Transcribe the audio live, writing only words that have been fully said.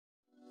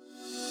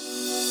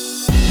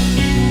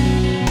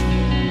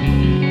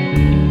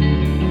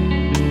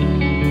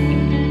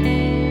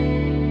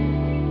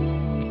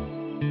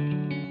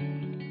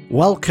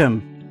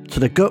Welcome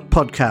to the Gut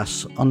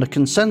Podcast on the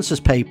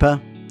consensus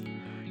paper,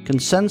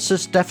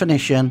 Consensus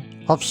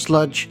Definition of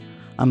Sludge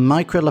and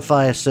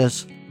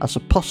Microlithiasis as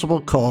a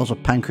Possible Cause of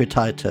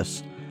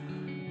Pancreatitis,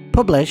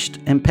 published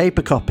in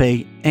paper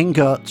copy in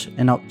Gut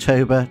in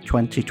October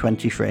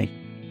 2023.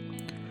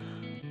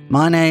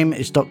 My name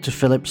is Dr.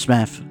 Philip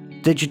Smith,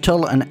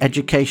 Digital and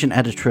Education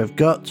Editor of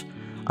Gut,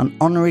 and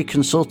Honorary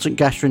Consultant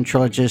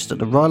Gastroenterologist at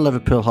the Royal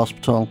Liverpool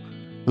Hospital,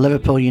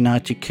 Liverpool,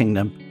 United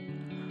Kingdom.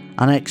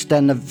 And I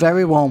extend a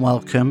very warm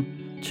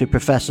welcome to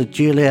Professor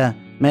Julia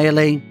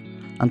Meili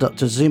and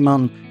Dr.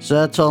 Simon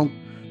Zertel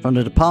from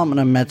the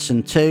Department of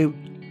Medicine 2,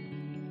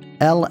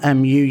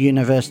 LMU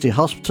University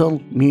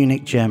Hospital,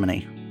 Munich,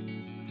 Germany.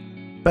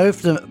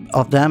 Both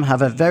of them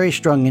have a very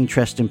strong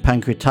interest in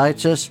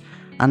pancreatitis,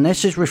 and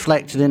this is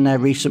reflected in their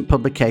recent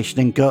publication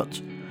in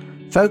Gut,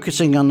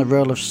 focusing on the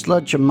role of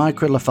sludge and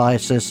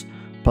microlithiasis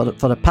for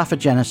the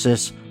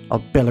pathogenesis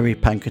of biliary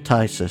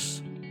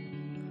pancreatitis.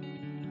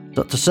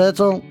 Dr.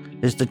 Zertel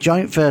is the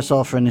joint first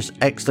author in this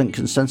excellent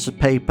consensus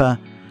paper,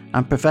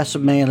 and Professor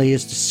Meili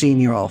is the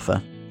senior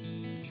author.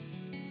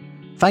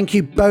 Thank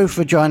you both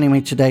for joining me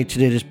today to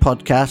do this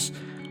podcast,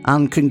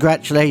 and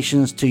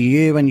congratulations to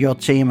you and your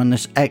team on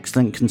this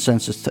excellent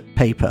consensus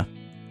paper.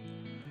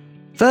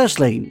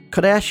 Firstly,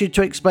 could I ask you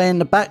to explain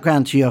the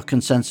background to your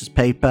consensus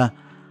paper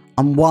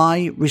and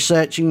why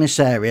researching this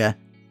area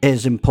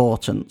is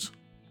important?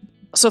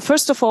 So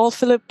first of all,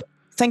 Philip,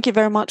 thank you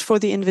very much for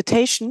the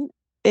invitation.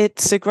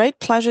 It's a great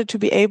pleasure to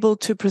be able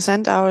to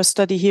present our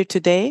study here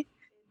today,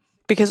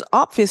 because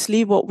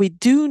obviously what we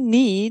do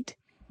need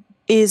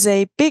is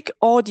a big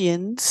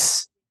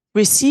audience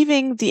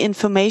receiving the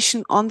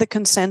information on the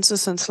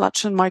consensus on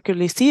sludge and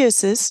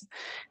microlithiasis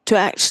to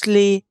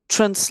actually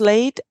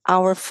translate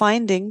our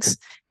findings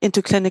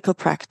into clinical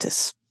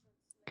practice.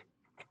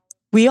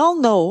 We all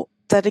know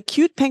that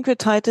acute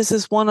pancreatitis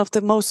is one of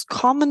the most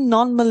common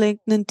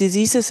non-malignant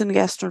diseases in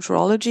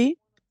gastroenterology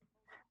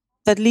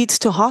that leads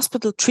to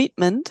hospital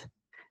treatment,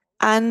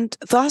 and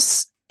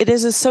thus it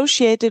is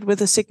associated with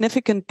a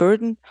significant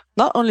burden,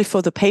 not only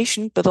for the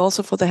patient, but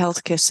also for the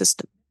healthcare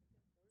system.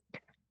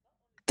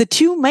 The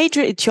two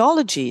major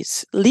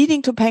etiologies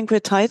leading to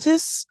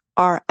pancreatitis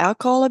are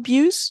alcohol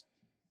abuse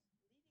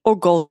or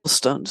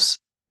gallstones.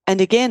 And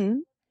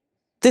again,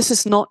 this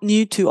is not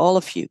new to all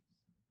of you.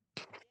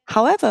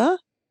 However,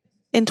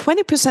 in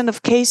 20%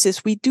 of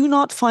cases, we do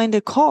not find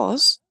a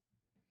cause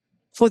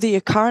for the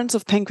occurrence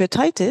of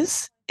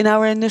pancreatitis in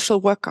our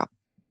initial workup.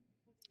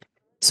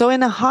 So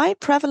in a high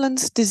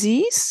prevalence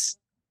disease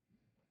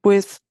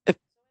with an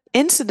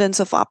incidence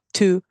of up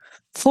to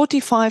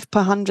 45 per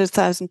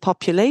 100,000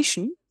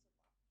 population,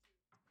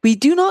 we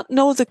do not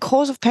know the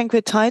cause of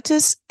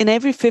pancreatitis in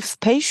every fifth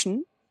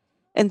patient,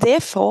 and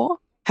therefore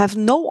have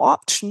no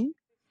option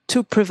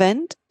to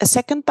prevent a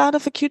second bout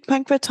of acute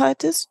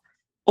pancreatitis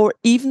or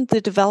even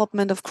the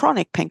development of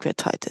chronic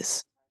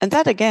pancreatitis. And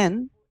that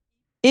again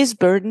is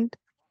burdened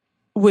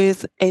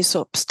with a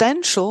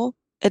substantial,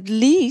 at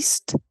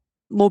least,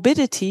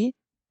 morbidity,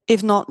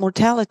 if not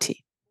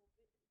mortality.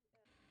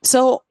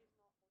 So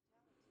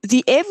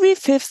the every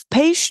fifth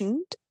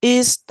patient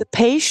is the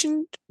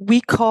patient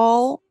we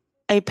call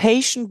a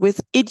patient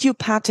with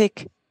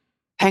idiopathic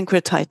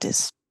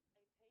pancreatitis.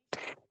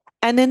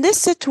 And in this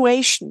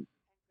situation,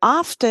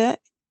 after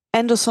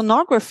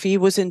endosonography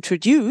was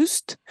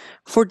introduced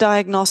for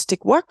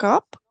diagnostic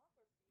workup,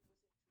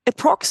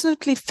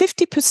 approximately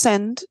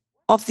 50%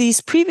 of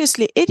these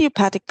previously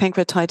idiopathic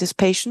pancreatitis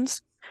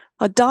patients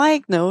are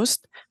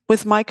diagnosed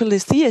with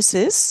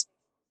microlithiasis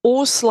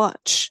or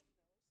sludge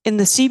in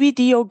the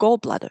CBD or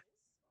gallbladder.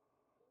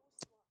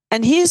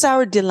 And here's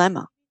our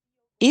dilemma.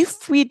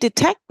 If we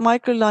detect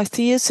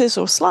microlithiasis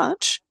or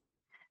sludge,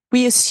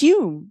 we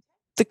assume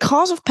the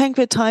cause of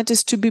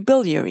pancreatitis to be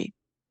biliary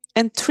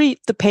and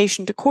treat the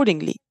patient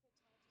accordingly.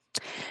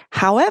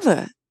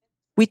 However,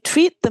 we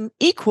treat them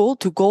equal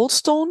to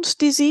gallstones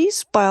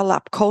disease by a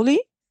lab chole,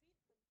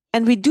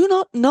 and we do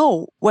not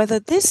know whether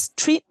this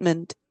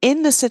treatment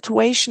in the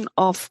situation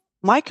of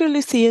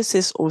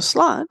microlithiasis or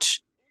sludge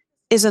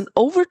is an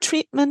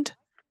overtreatment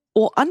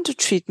or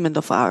undertreatment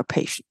of our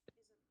patient.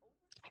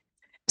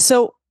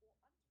 So,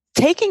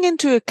 taking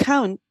into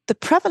account the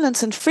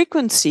prevalence and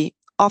frequency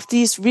of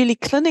these really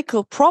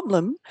clinical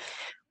problem,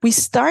 we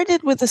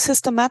started with a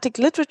systematic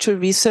literature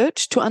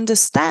research to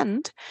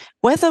understand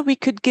whether we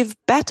could give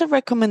better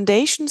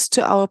recommendations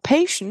to our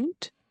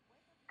patient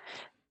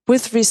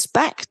with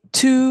respect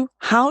to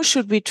how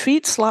should we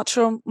treat sludge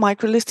or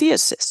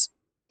microlithiasis.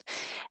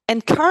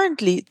 And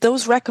currently,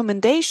 those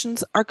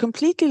recommendations are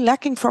completely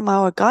lacking from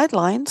our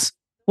guidelines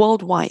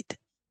worldwide.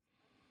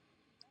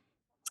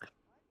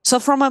 So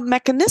from a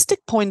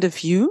mechanistic point of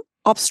view,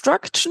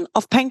 obstruction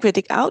of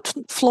pancreatic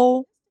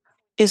outflow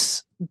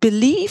is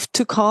believed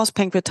to cause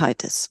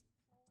pancreatitis.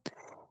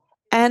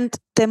 And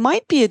there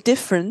might be a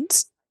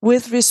difference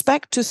with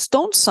respect to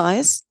stone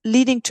size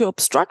leading to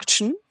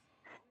obstruction,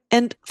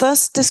 and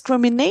thus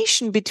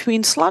discrimination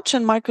between sludge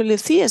and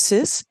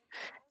microlithiasis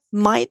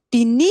might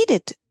be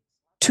needed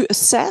to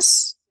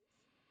assess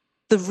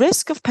the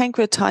risk of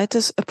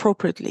pancreatitis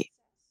appropriately.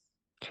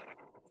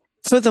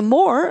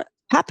 Furthermore,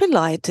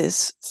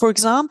 papillitis, for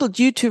example,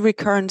 due to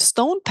recurrent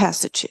stone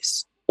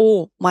passages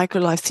or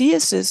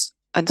microlithiasis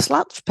and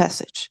sludge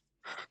passage,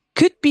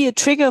 could be a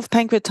trigger of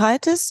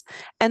pancreatitis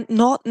and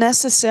not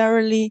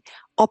necessarily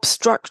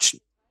obstruction.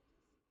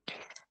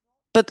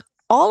 But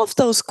all of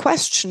those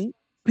questions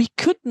we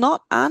could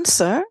not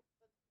answer,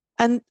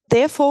 and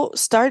therefore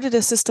started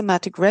a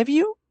systematic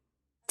review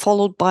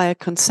followed by a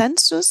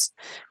consensus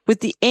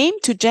with the aim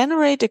to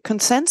generate a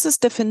consensus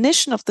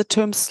definition of the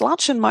term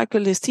sludge and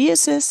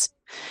microlithiasis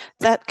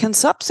that can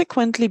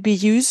subsequently be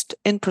used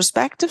in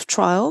prospective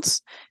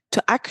trials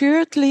to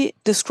accurately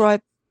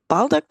describe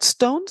bile duct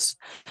stones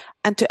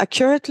and to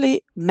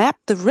accurately map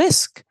the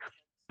risk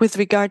with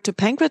regard to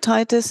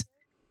pancreatitis,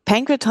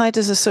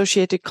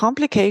 pancreatitis-associated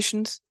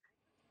complications,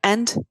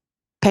 and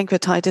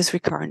pancreatitis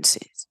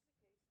recurrences.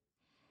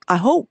 I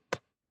hope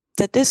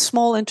that this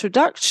small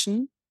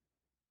introduction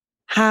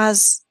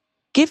has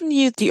given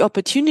you the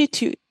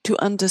opportunity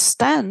to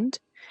understand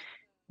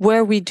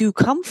where we do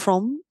come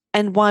from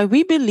and why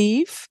we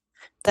believe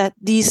that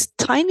these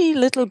tiny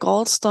little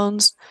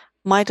gallstones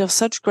might have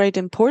such great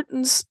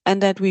importance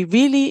and that we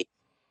really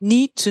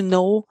need to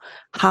know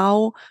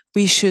how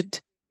we should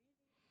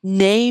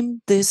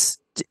name this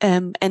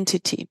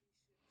entity.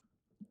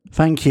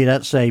 Thank you.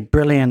 That's a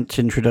brilliant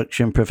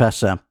introduction,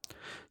 Professor.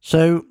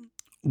 So,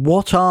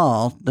 what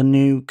are the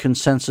new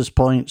consensus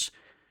points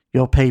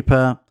your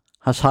paper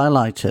has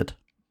highlighted?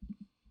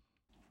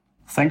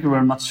 Thank you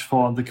very much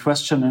for the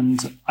question.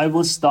 And I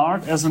will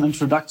start as an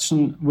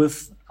introduction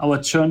with our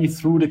journey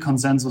through the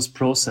consensus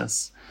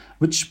process,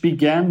 which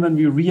began when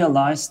we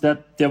realized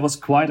that there was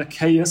quite a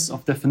chaos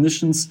of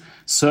definitions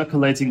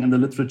circulating in the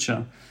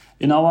literature.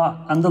 In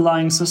our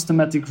underlying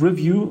systematic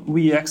review,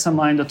 we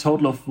examined a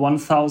total of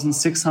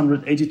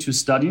 1,682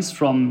 studies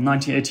from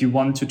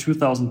 1981 to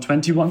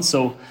 2021.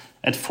 So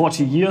at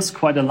 40 years,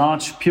 quite a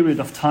large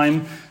period of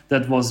time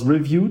that was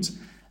reviewed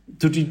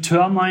to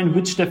determine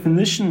which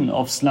definition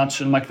of sludge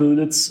and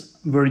microliths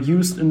were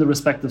used in the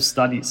respective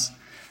studies.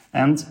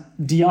 And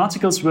the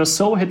articles were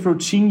so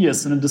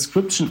heterogeneous in the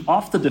description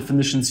of the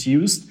definitions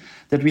used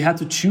that we had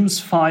to choose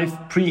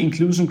 5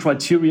 pre-inclusion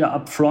criteria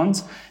up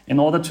front in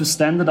order to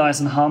standardize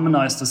and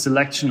harmonize the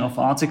selection of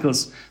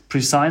articles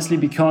precisely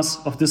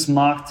because of this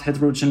marked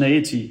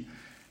heterogeneity.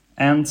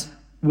 And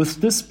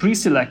with this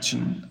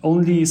pre-selection,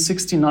 only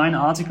 69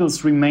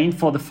 articles remained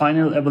for the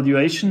final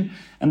evaluation,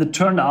 and it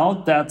turned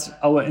out that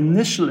our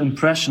initial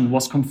impression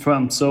was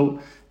confirmed. So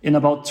in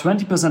about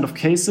 20% of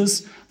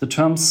cases, the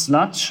terms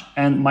sludge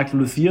and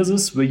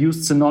microlithiasis were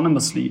used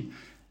synonymously.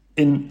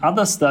 In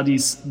other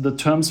studies, the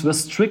terms were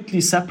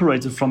strictly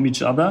separated from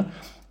each other,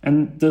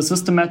 and the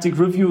systematic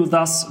review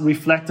thus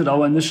reflected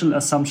our initial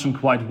assumption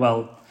quite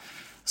well.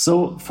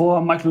 So for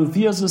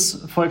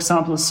microlithiasis, for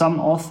example, some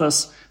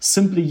authors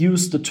simply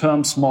used the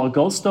term small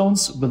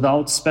gallstones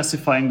without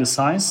specifying the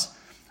size,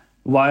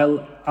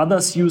 while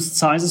others used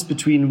sizes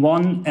between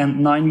 1 and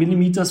 9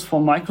 millimeters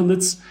for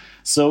microliths,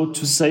 so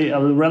to say a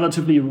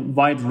relatively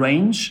wide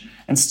range,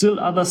 and still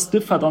others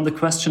differed on the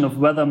question of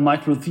whether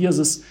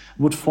microlithiasis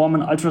would form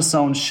an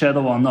ultrasound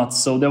shadow or not.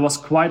 So there was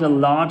quite a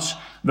large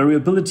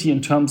variability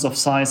in terms of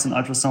size and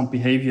ultrasound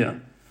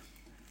behavior.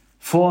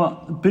 For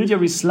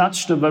biliary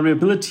sludge, the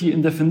variability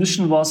in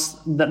definition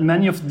was that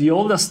many of the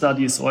older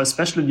studies, or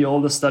especially the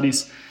older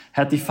studies,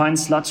 had defined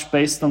sludge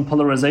based on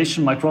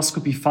polarization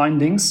microscopy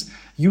findings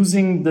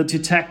using the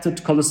detected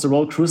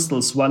cholesterol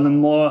crystals, while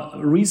in more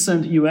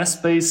recent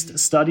US-based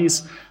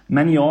studies,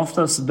 many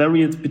authors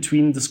varied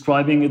between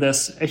describing it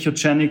as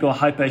echogenic or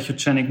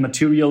hyperechogenic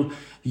material,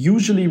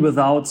 usually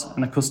without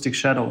an acoustic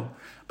shadow.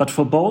 But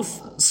for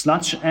both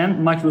sludge and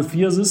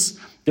microlithiasis,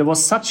 there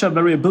was such a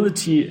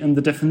variability in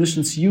the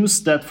definitions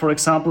used that, for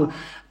example,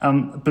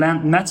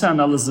 bland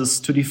meta-analysis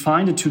to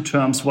define the two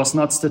terms was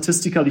not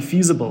statistically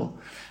feasible.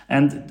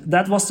 And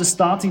that was the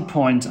starting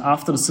point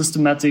after the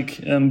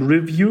systematic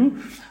review.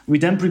 We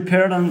then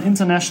prepared an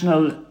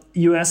international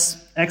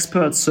US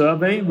expert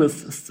survey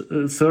with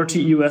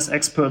 30 US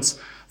experts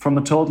from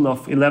a total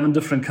of 11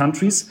 different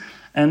countries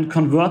and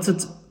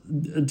converted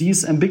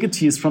these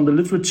ambiguities from the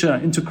literature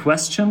into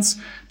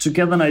questions to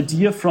get an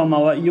idea from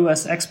our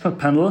US expert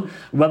panel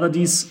whether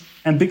these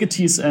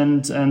ambiguities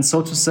and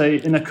so to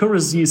say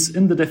inaccuracies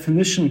in the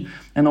definition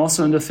and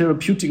also in the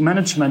therapeutic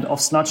management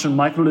of sludge and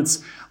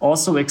microliths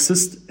also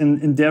exist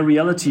in their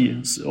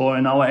reality or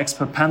in our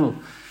expert panel.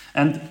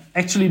 And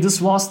actually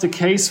this was the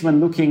case when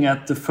looking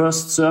at the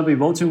first survey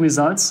voting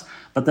results,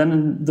 but then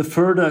in the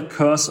further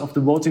course of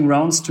the voting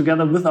rounds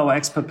together with our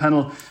expert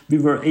panel, we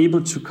were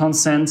able to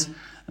consent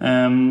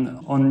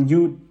on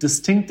new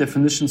distinct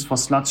definitions for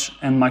sludge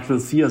and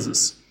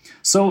microlithiasis.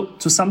 So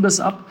to sum this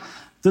up,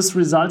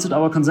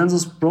 our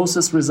consensus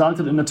process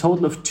resulted in a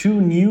total of 2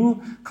 new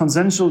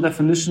consensual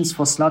definitions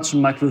for sludge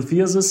and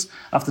microlithiasis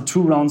after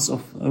 2 rounds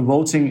of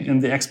voting in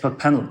the expert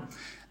panel.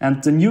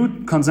 And the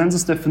new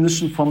consensus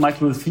definition for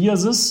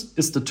microlithiasis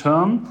is the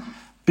term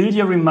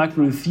biliary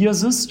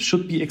microlithiasis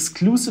should be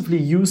exclusively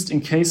used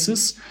in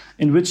cases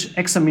in which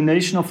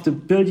examination of the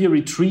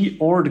biliary tree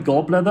or the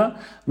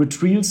gallbladder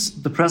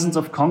reveals the presence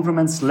of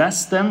congruence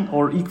less than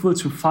or equal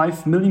to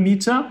 5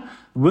 millimeter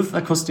with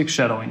acoustic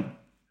shadowing.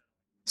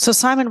 So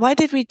Simon, why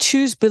did we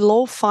choose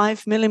below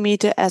 5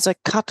 millimeter as a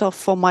cutoff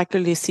for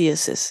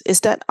microlithiasis?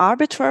 Is that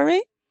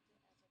arbitrary?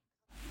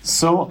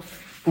 So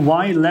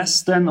why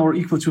less than or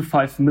equal to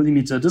 5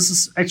 millimeter? This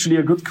is actually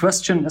a good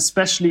question,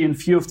 especially in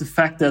view of the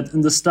fact that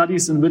in the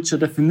studies in which a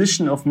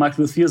definition of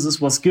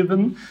microlithiasis was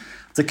given,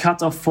 the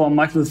cutoff for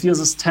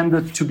microlithiasis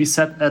tended to be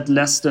set at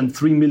less than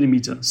 3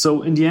 millimeter.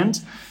 So in the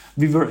end,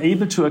 we were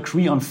able to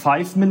agree on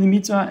 5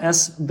 millimeter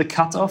as the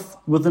cutoff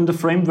within the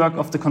framework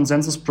of the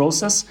consensus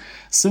process,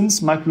 since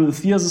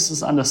microlithiasis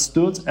is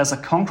understood as a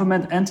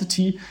congruent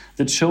entity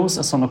that shows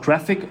a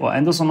sonographic or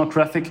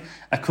endosonographic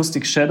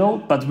acoustic shadow,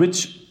 but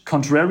which,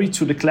 contrary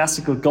to the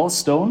classical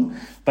gallstone,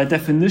 by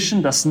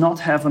definition does not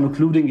have an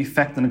occluding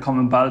effect in the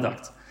common bile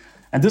duct.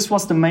 And this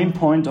was the main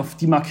point of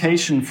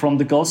demarcation from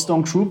the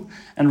gallstone group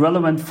and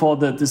relevant for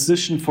the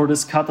decision for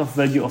this cutoff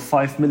value of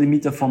 5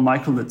 millimeter for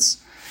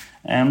microliths.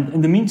 And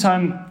in the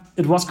meantime,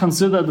 it was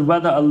considered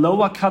whether a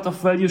lower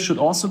cutoff value should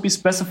also be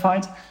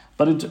specified,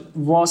 but it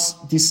was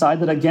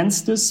decided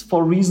against this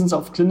for reasons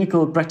of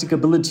clinical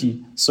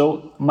practicability.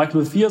 So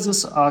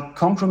microlithiasis are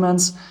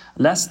congruents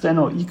less than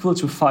or equal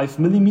to 5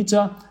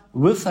 millimeter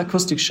with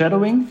acoustic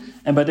shadowing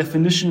and by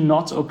definition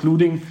not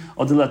occluding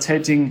or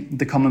dilatating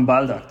the common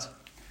bile duct.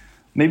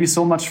 Maybe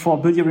so much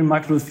for biliary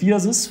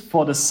microlithiasis.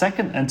 For the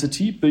second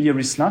entity,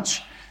 biliary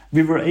sludge,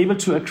 we were able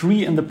to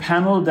agree in the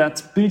panel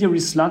that biliary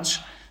sludge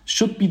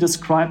should be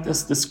described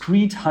as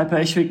discrete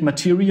hyperechoic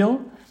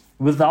material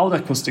without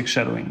acoustic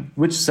shadowing,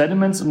 which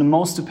sediments in the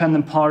most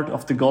dependent part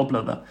of the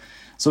gallbladder.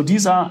 So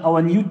these are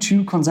our new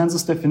two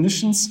consensus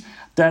definitions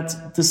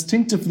that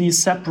distinctively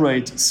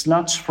separate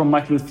sludge from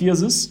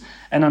microlithiasis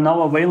and are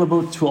now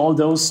available to all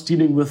those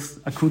dealing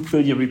with acute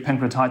biliary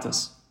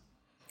pancreatitis.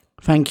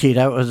 Thank you.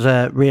 That was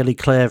really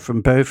clear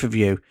from both of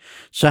you.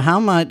 So how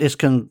might this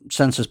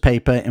consensus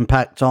paper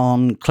impact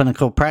on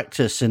clinical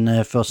practice in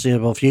the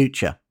foreseeable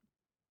future?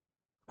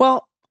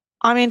 Well,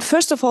 I mean,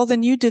 first of all, the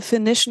new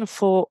definition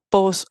for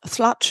both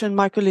sludge and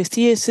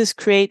microlithiasis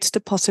creates the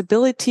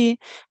possibility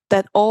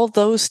that all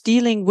those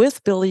dealing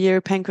with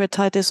biliary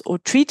pancreatitis or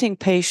treating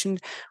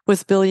patient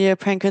with biliary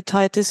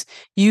pancreatitis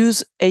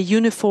use a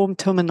uniform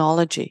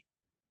terminology.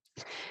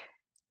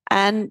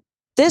 And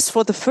this,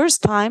 for the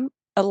first time,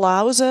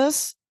 allows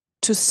us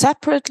to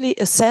separately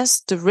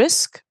assess the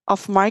risk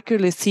of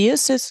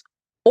microlithiasis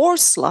or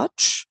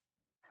sludge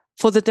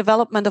for the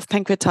development of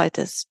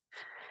pancreatitis.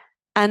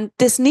 And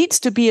this needs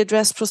to be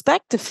addressed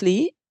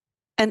prospectively,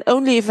 and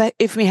only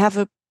if we have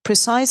a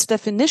precise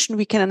definition,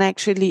 we can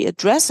actually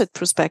address it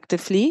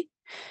prospectively.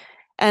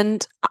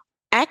 And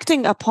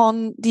acting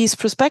upon these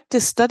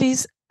prospective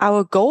studies,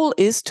 our goal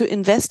is to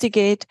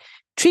investigate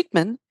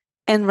treatment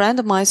and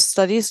randomized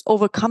studies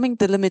overcoming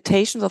the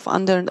limitations of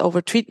under and over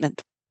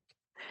treatment.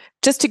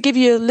 Just to give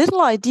you a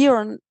little idea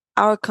on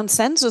our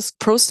consensus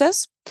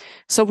process,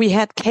 so we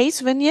had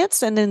case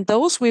vignettes, and in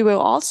those we were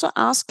also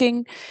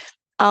asking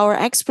our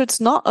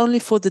experts not only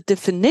for the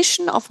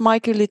definition of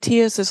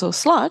microlithiasis or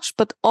sludge,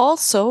 but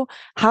also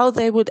how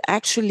they would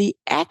actually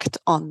act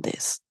on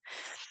this.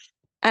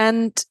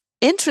 And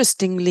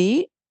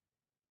interestingly,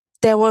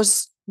 there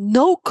was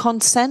no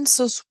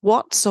consensus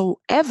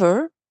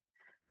whatsoever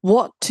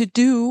what to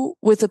do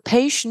with a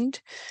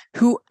patient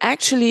who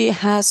actually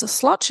has a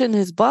sludge in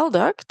his bile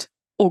duct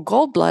or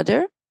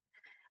gallbladder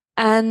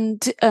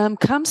and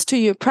comes to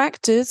your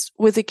practice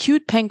with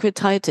acute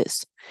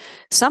pancreatitis.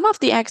 Some of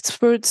the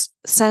experts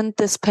sent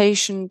this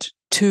patient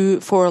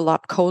for a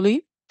lab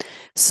chole.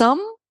 Some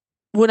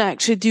would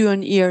actually do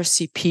an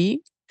ERCP.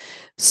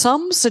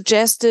 Some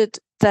suggested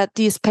that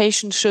these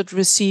patients should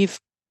receive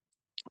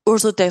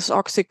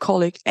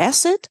ursodeoxycholic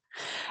acid,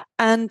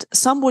 and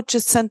some would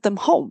just send them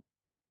home.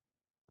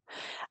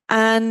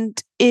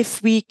 And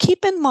if we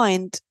keep in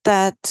mind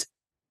that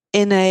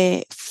in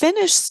a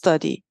Finnish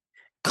study,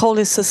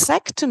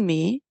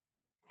 cholecystectomy,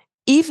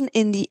 even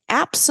in the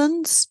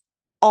absence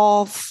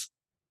of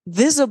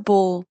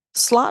visible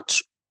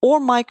sludge or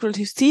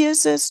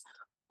microlithiasis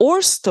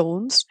or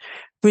stones,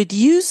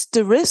 reduce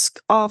the risk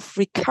of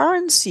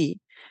recurrency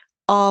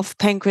of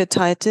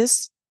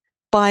pancreatitis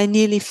by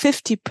nearly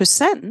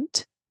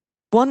 50%,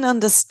 one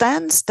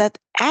understands that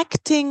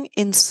acting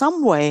in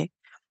some way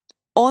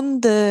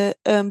on the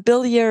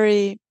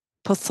biliary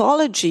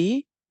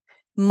pathology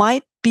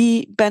might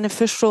be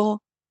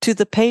beneficial to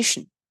the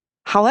patient.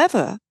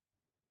 However,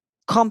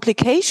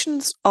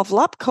 complications of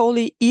lab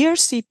chole,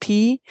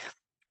 ERCP,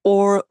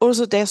 or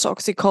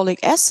ursodeoxycholic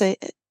acid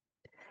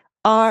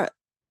are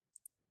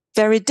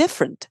very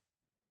different.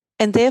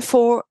 And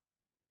therefore,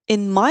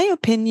 in my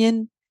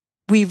opinion,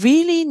 we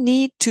really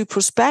need to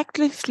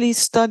prospectively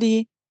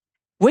study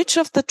which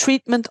of the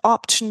treatment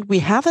options we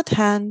have at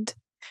hand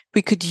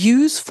we could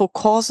use for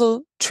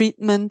causal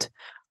treatment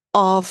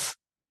of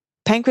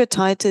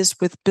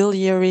pancreatitis with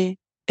biliary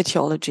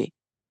etiology.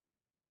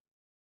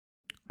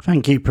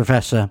 Thank you,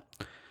 Professor.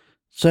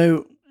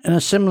 So, in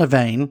a similar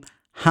vein,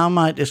 how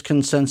might this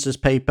consensus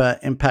paper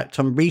impact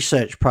on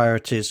research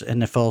priorities in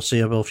the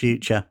foreseeable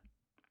future?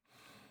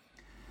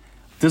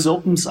 This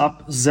opens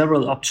up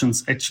several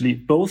options, actually,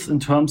 both in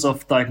terms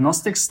of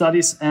diagnostic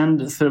studies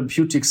and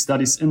therapeutic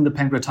studies in the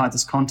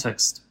pancreatitis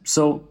context.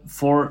 So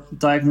for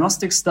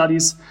diagnostic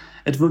studies,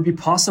 it will be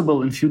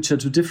possible in future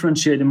to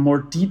differentiate in more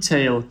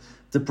detail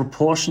the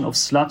proportion of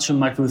sludge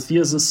and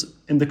microlithiasis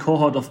in the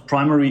cohort of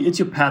primary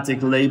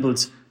idiopathic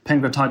labeled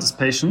pancreatitis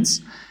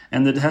patients.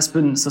 And it has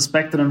been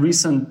suspected in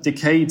recent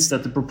decades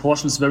that the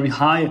proportion is very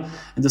high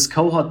in this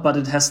cohort, but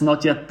it has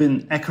not yet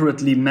been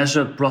accurately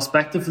measured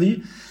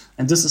prospectively.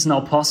 And this is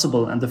now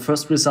possible, and the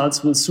first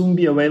results will soon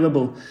be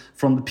available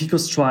from the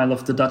PICOS trial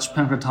of the Dutch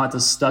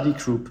pancreatitis study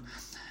group.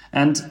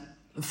 And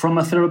from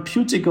a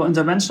therapeutic or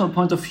interventional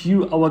point of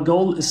view, our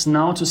goal is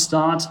now to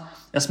start,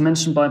 as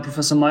mentioned by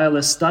Professor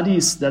Meyerle,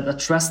 studies that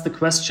address the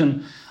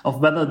question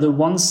of whether the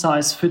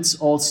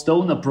one-size-fits-all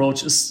stone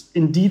approach is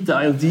indeed the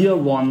ideal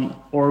one,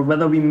 or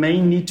whether we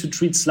may need to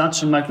treat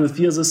sludge and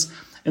microlithiasis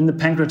in the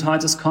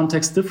pancreatitis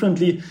context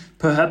differently,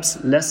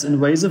 perhaps less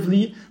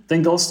invasively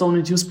than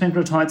gallstone-induced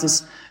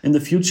pancreatitis in the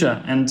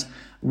future. And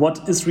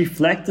what is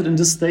reflected in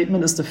this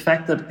statement is the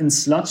fact that in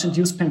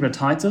sludge-induced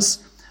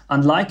pancreatitis,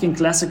 unlike in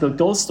classical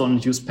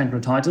gallstone-induced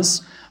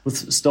pancreatitis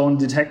with stone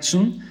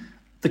detection,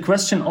 the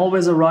question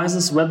always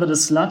arises whether the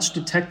sludge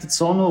detected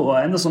sono or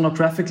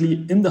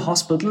endosonographically in the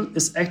hospital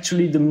is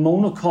actually the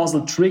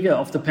monocausal trigger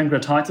of the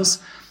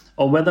pancreatitis,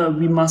 or whether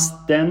we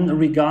must then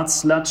regard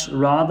sludge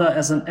rather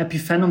as an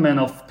epiphenomenon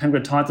of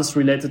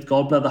pancreatitis-related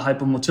gallbladder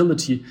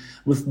hypermotility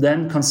with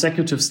then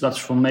consecutive sludge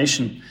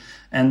formation,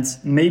 and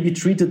may be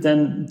treated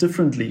then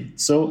differently.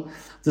 So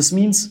this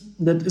means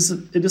that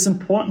it is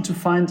important to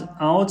find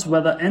out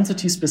whether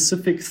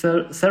entity-specific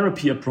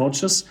therapy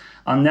approaches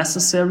are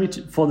necessary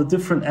for the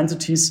different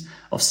entities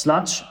of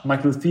sludge,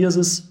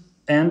 microlithiasis,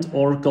 and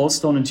or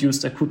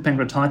gallstone-induced acute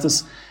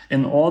pancreatitis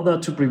in order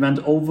to prevent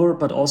over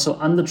but also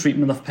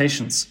under-treatment of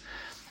patients.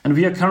 And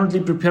we are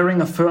currently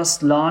preparing a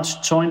first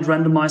large joint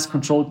randomized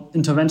controlled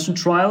intervention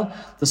trial,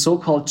 the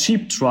so-called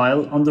CHEAP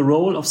trial, on the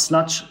role of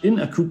sludge in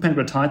acute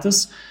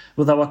pancreatitis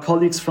with our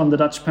colleagues from the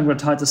Dutch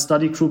pancreatitis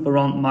study group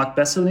around Mark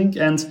Besselink.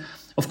 And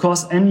of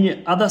course,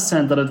 any other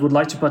center that would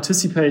like to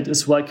participate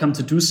is welcome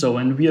to do so.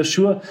 And we are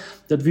sure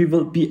that we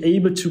will be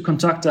able to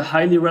conduct a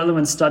highly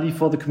relevant study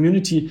for the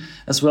community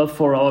as well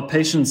for our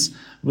patients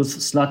with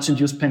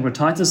sludge-induced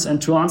pancreatitis, and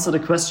to answer the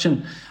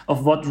question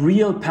of what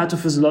real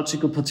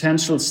pathophysiological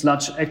potential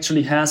sludge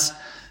actually has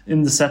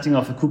in the setting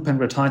of acute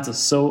pancreatitis.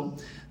 So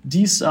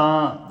these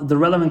are the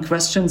relevant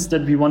questions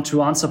that we want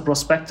to answer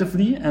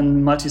prospectively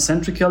and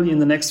multicentrically in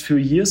the next few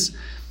years,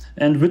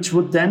 and which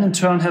would then in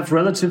turn have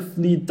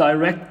relatively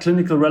direct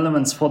clinical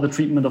relevance for the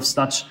treatment of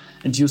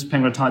sludge-induced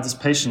pancreatitis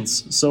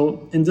patients.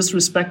 So in this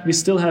respect, we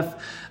still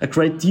have a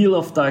great deal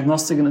of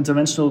diagnostic and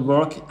interventional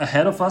work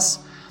ahead of us,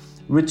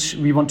 which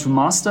we want to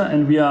master,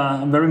 and we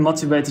are very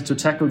motivated to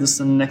tackle this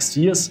in the next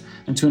years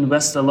and to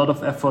invest a lot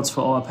of efforts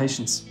for our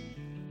patients.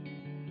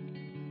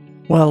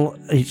 Well,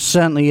 it's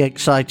certainly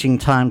exciting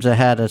times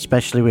ahead,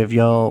 especially with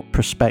your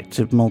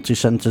prospective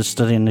multi-centre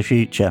study in the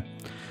future.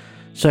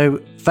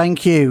 So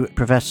thank you,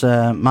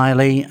 Professor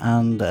Meyerle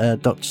and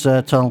Dr.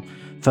 Sertel,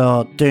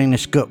 for doing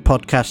this GUT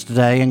podcast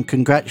today, and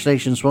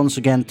congratulations once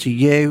again to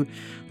you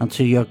and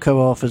to your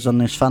co-authors on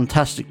this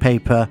fantastic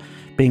paper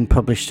being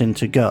published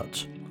into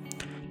GUT.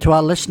 To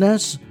our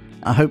listeners,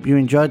 I hope you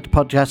enjoyed the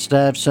podcast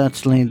today. I've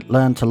certainly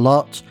learned a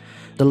lot.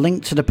 The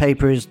link to the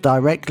paper is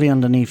directly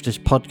underneath this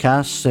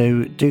podcast,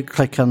 so do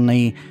click on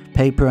the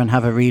paper and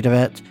have a read of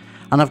it.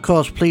 And of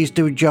course, please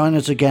do join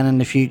us again in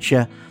the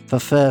future for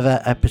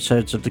further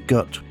episodes of the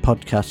GUT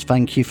podcast.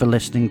 Thank you for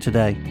listening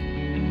today.